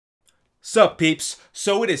Sup peeps?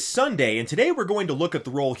 So it is Sunday, and today we're going to look at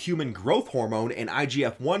the role human growth hormone and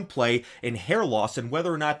IGF-1 play in hair loss and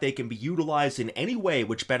whether or not they can be utilized in any way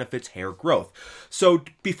which benefits hair growth. So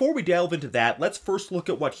before we delve into that, let's first look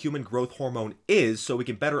at what human growth hormone is so we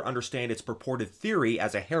can better understand its purported theory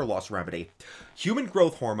as a hair loss remedy. Human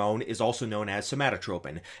growth hormone is also known as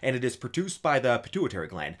somatotropin, and it is produced by the pituitary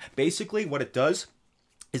gland. Basically, what it does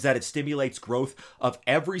is that it stimulates growth of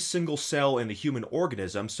every single cell in the human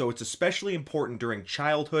organism, so it's especially important during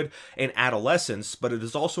childhood and adolescence, but it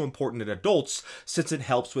is also important in adults since it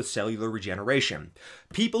helps with cellular regeneration.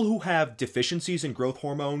 People who have deficiencies in growth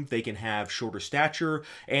hormone, they can have shorter stature,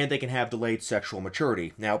 and they can have delayed sexual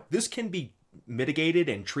maturity. Now, this can be mitigated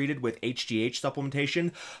and treated with HGH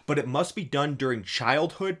supplementation, but it must be done during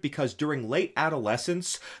childhood because during late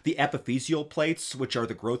adolescence, the epiphyseal plates, which are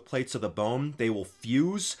the growth plates of the bone, they will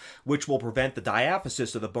fuse, which will prevent the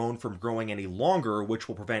diaphysis of the bone from growing any longer, which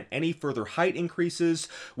will prevent any further height increases,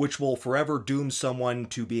 which will forever doom someone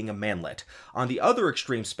to being a manlet. On the other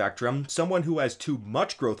extreme spectrum, someone who has too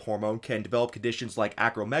much growth hormone can develop conditions like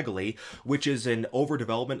acromegaly, which is an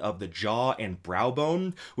overdevelopment of the jaw and brow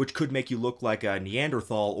bone, which could make you look like a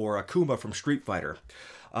Neanderthal or a Kuma from Street Fighter.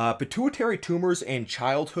 Pituitary tumors in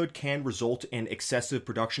childhood can result in excessive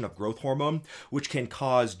production of growth hormone, which can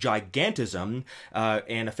cause gigantism,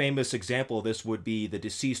 and a famous example of this would be the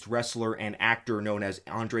deceased wrestler and actor known as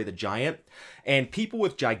Andre the Giant. And people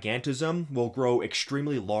with gigantism will grow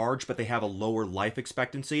extremely large, but they have a lower life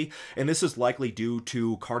expectancy, and this is likely due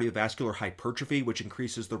to cardiovascular hypertrophy, which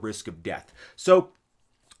increases the risk of death. So,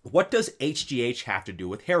 what does HGH have to do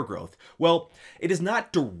with hair growth? Well, it is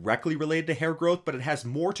not directly related to hair growth, but it has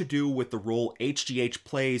more to do with the role HGH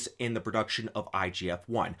plays in the production of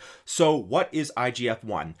IGF-1. So what is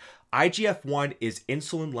IGF-1? IGF-1 is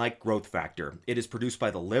insulin-like growth factor. It is produced by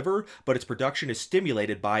the liver, but its production is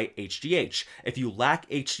stimulated by HGH. If you lack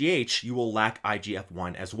HGH, you will lack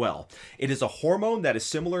IGF-1 as well. It is a hormone that is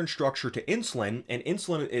similar in structure to insulin, and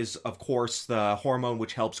insulin is, of course, the hormone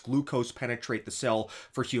which helps glucose penetrate the cell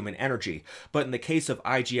for human energy. But in the case of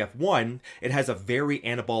IGF-1, it has a very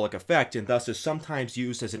anabolic effect and thus is sometimes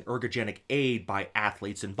used as an ergogenic aid by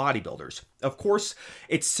athletes and bodybuilders. Of course,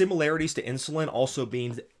 its similarities to insulin also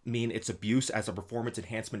mean its abuse as a performance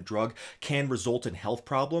enhancement drug can result in health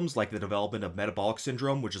problems like the development of metabolic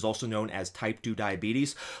syndrome, which is also known as type 2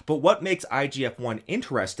 diabetes. But what makes IGF-1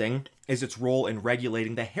 interesting is its role in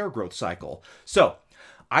regulating the hair growth cycle. So,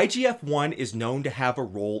 IGF-1 is known to have a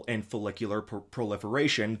role in follicular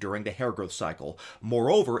proliferation during the hair growth cycle.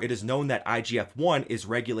 Moreover, it is known that IGF-1 is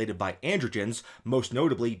regulated by androgens, most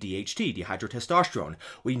notably DHT, dihydrotestosterone.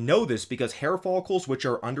 We know this because hair follicles which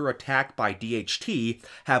are under attack by DHT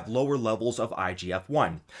have lower levels of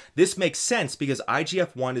IGF-1. This makes sense because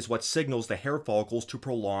IGF-1 is what signals the hair follicles to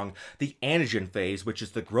prolong the anagen phase, which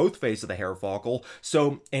is the growth phase of the hair follicle.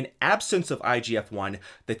 So, in absence of IGF-1,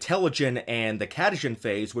 the telogen and the catagen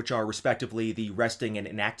phase, which are respectively the resting and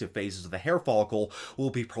inactive phases of the hair follicle,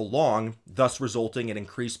 will be prolonged, thus resulting in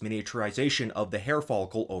increased miniaturization of the hair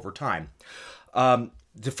follicle over time.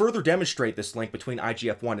 To further demonstrate this link between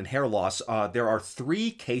IGF-1 and hair loss, there are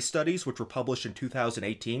 3 case studies which were published in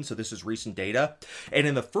 2018, so this is recent data. And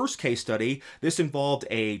in the first case study, this involved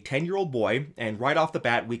a 10-year-old boy, and right off the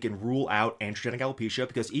bat, we can rule out androgenic alopecia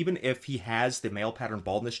because even if he has the male pattern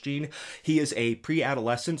baldness gene, he is a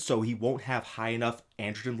pre-adolescent, so he won't have high enough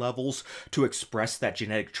androgen levels to express that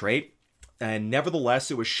genetic trait. And nevertheless,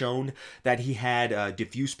 it was shown that he had a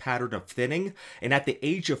diffuse pattern of thinning. And at the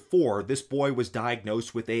age of 4, this boy was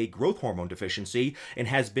diagnosed with a growth hormone deficiency and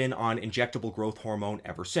has been on injectable growth hormone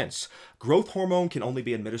ever since. Growth hormone can only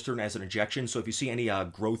be administered as an injection. So if you see any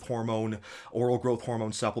growth hormone, oral growth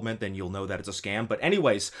hormone supplement, then you'll know that it's a scam. But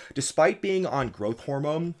anyways, despite being on growth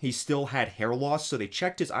hormone, he still had hair loss. So they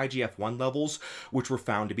checked his IGF-1 levels, which were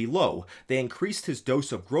found to be low. They increased his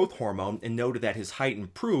dose of growth hormone and noted that his height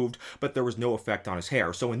improved, but there was no effect on his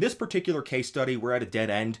hair. So in this particular case study, we're at a dead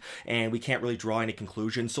end and we can't really draw any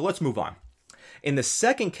conclusions. So let's move on. In the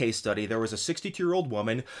second case study, there was a 62-year-old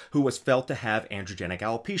woman who was felt to have androgenic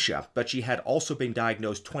alopecia, but she had also been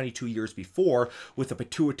diagnosed 22 years before with a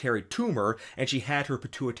pituitary tumor, and she had her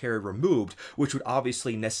pituitary removed, which would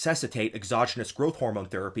obviously necessitate exogenous growth hormone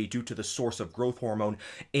therapy due to the source of growth hormone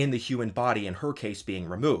in the human body, in her case being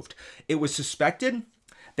removed. It was suspected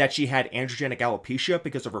that she had androgenic alopecia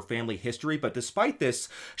because of her family history, but despite this,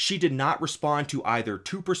 she did not respond to either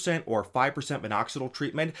 2% or 5% minoxidil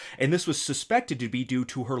treatment, and this was suspected to be due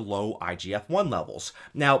to her low IGF-1 levels.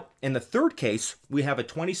 Now, in the third case, we have a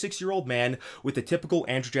 26-year-old man with the typical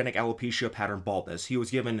androgenic alopecia pattern baldness. He was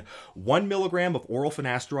given 1 milligram of oral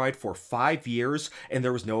finasteride for 5 years, and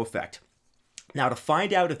there was no effect. Now, to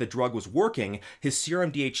find out if the drug was working, his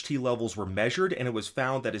serum DHT levels were measured, and it was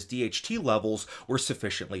found that his DHT levels were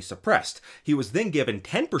sufficiently suppressed. He was then given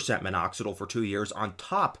 10% minoxidil for 2 years on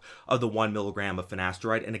top of the 1 milligram of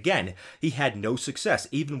finasteride, and again, he had no success,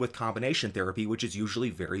 even with combination therapy, which is usually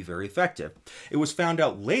very, very effective. It was found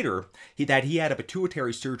out later that he had a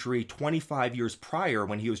pituitary surgery 25 years prior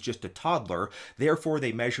when he was just a toddler. Therefore,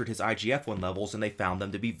 they measured his IGF-1 levels, and they found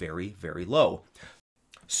them to be very, very low.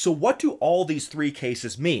 So what do all these three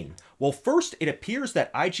cases mean? Well, first, it appears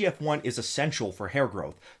that IGF-1 is essential for hair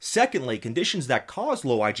growth. Secondly, conditions that cause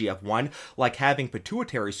low IGF-1, like having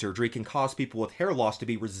pituitary surgery, can cause people with hair loss to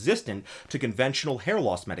be resistant to conventional hair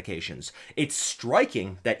loss medications. It's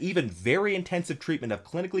striking that even very intensive treatment of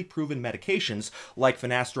clinically proven medications, like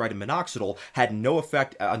finasteride and minoxidil, had no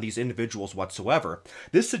effect on these individuals whatsoever.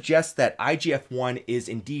 This suggests that IGF-1 is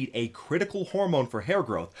indeed a critical hormone for hair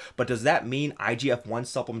growth, but does that mean IGF-1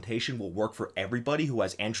 supplementation will work for everybody who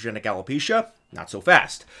has androgenic alopecia? Not so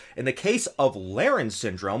fast. In the case of Laron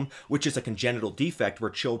syndrome, which is a congenital defect where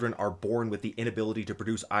children are born with the inability to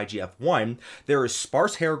produce IGF-1, there is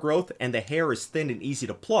sparse hair growth and the hair is thin and easy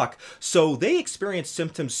to pluck, so they experience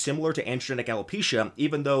symptoms similar to androgenic alopecia,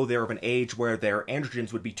 even though they're of an age where their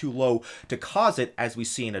androgens would be too low to cause it, as we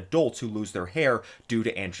see in adults who lose their hair due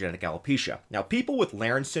to androgenic alopecia. Now, people with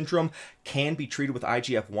Laron syndrome can be treated with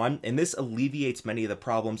IGF-1, and this alleviates many of the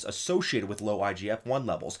problems associated with low IGF-1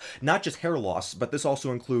 levels. Not just hair loss, but this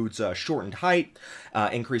also includes shortened height,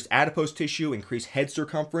 increased adipose tissue, increased head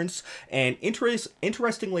circumference, and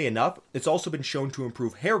interestingly enough, it's also been shown to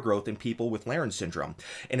improve hair growth in people with Laron syndrome.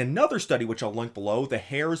 In another study, which I'll link below, the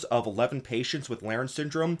hairs of 11 patients with Laron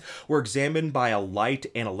syndrome were examined by a light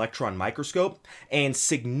and electron microscope, and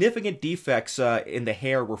significant defects in the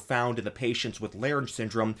hair were found in the patients with Laron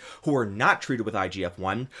syndrome who were not treated with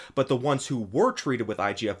IGF-1, but the ones who were treated with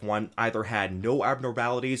IGF-1 either had no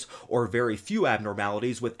abnormalities or very few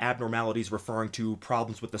abnormalities, with abnormalities referring to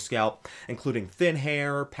problems with the scalp, including thin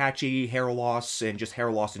hair, patchy hair loss, and just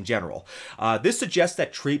hair loss in general. This suggests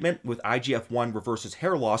that treatment with IGF-1 reverses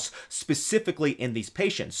hair loss specifically in these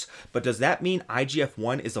patients. But does that mean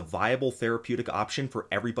IGF-1 is a viable therapeutic option for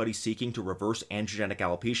everybody seeking to reverse androgenic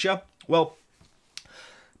alopecia? Well,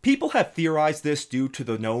 people have theorized this due to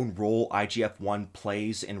the known role IGF-1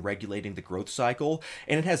 plays in regulating the growth cycle,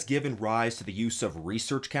 and it has given rise to the use of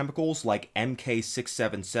research chemicals like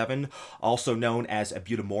MK-677, also known as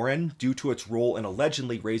ibutamoren, due to its role in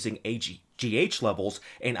allegedly raising HGH levels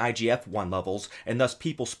and IGF-1 levels, and thus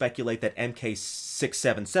people speculate that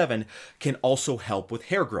MK-677 can also help with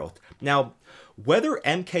hair growth. Now, whether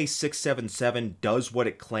MK-677 does what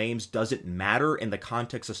it claims doesn't matter in the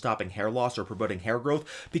context of stopping hair loss or promoting hair growth,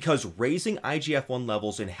 because raising IGF-1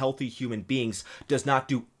 levels in healthy human beings does not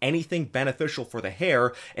do anything beneficial for the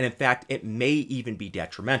hair, and in fact, it may even be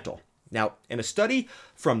detrimental. Now, in a study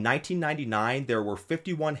from 1999, there were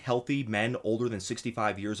 51 healthy men older than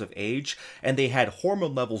 65 years of age, and they had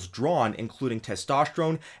hormone levels drawn, including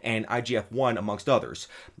testosterone and IGF-1, amongst others.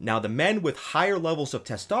 Now, the men with higher levels of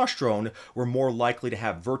testosterone were more likely to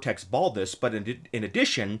have vertex baldness, but in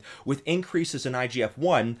addition, with increases in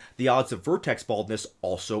IGF-1, the odds of vertex baldness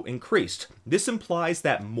also increased. This implies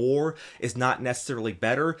that more is not necessarily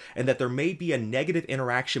better, and that there may be a negative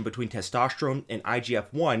interaction between testosterone and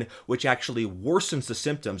IGF-1, which actually worsens the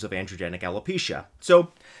symptoms of androgenic alopecia.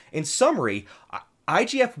 So, in summary,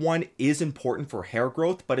 IGF-1 is important for hair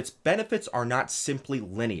growth, but its benefits are not simply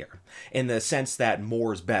linear, in the sense that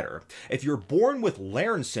more is better. If you're born with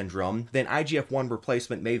Laron syndrome, then IGF-1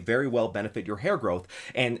 replacement may very well benefit your hair growth,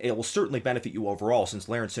 and it will certainly benefit you overall, since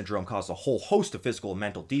Laron syndrome causes a whole host of physical and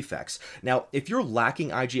mental defects. Now, if you're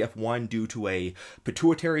lacking IGF-1 due to a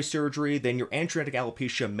pituitary surgery, then your androgenic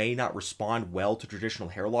alopecia may not respond well to traditional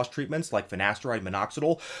hair loss treatments like finasteride and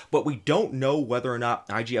minoxidil, but we don't know whether or not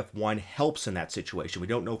IGF-1 helps in that situation. We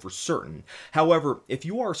don't know for certain. However, if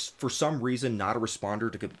you are for some reason not a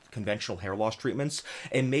responder to conventional hair loss treatments,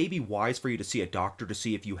 it may be wise for you to see a doctor to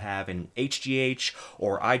see if you have an HGH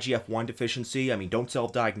or IGF-1 deficiency. I mean, don't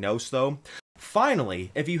self-diagnose though.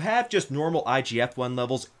 Finally, if you have just normal IGF-1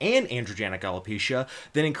 levels and androgenic alopecia,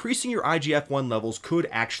 then increasing your IGF-1 levels could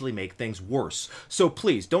actually make things worse. So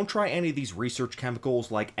please, don't try any of these research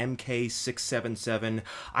chemicals like MK-677.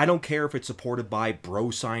 I don't care if it's supported by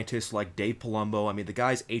bro scientists like Dave Palumbo. I mean, the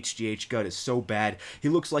guy's HGH gut is so bad, he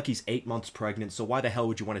looks like he's 8 months pregnant, so why the hell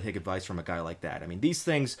would you want to take advice from a guy like that? I mean, these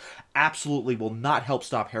things absolutely will not help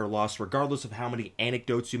stop hair loss, regardless of how many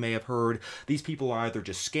anecdotes you may have heard. These people are either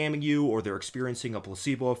just scamming you, or they're experiencing a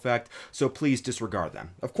placebo effect, so please disregard them.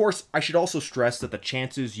 Of course, I should also stress that the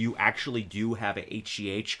chances you actually do have a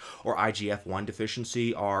HGH or IGF-1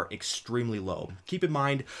 deficiency are extremely low. Keep in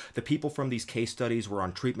mind, the people from these case studies were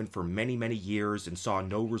on treatment for many, many years and saw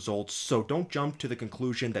no results, so don't jump to the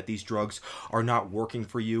conclusion that these drugs are not working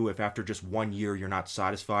for you if after just 1 year you're not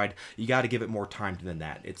satisfied. You got to give it more time than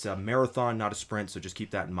that. It's a marathon, not a sprint, so just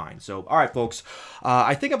keep that in mind. So, all right, folks,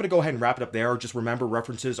 I think I'm going to go ahead and wrap it up there. Just remember,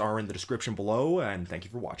 references are in the description below, and thank you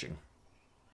for watching.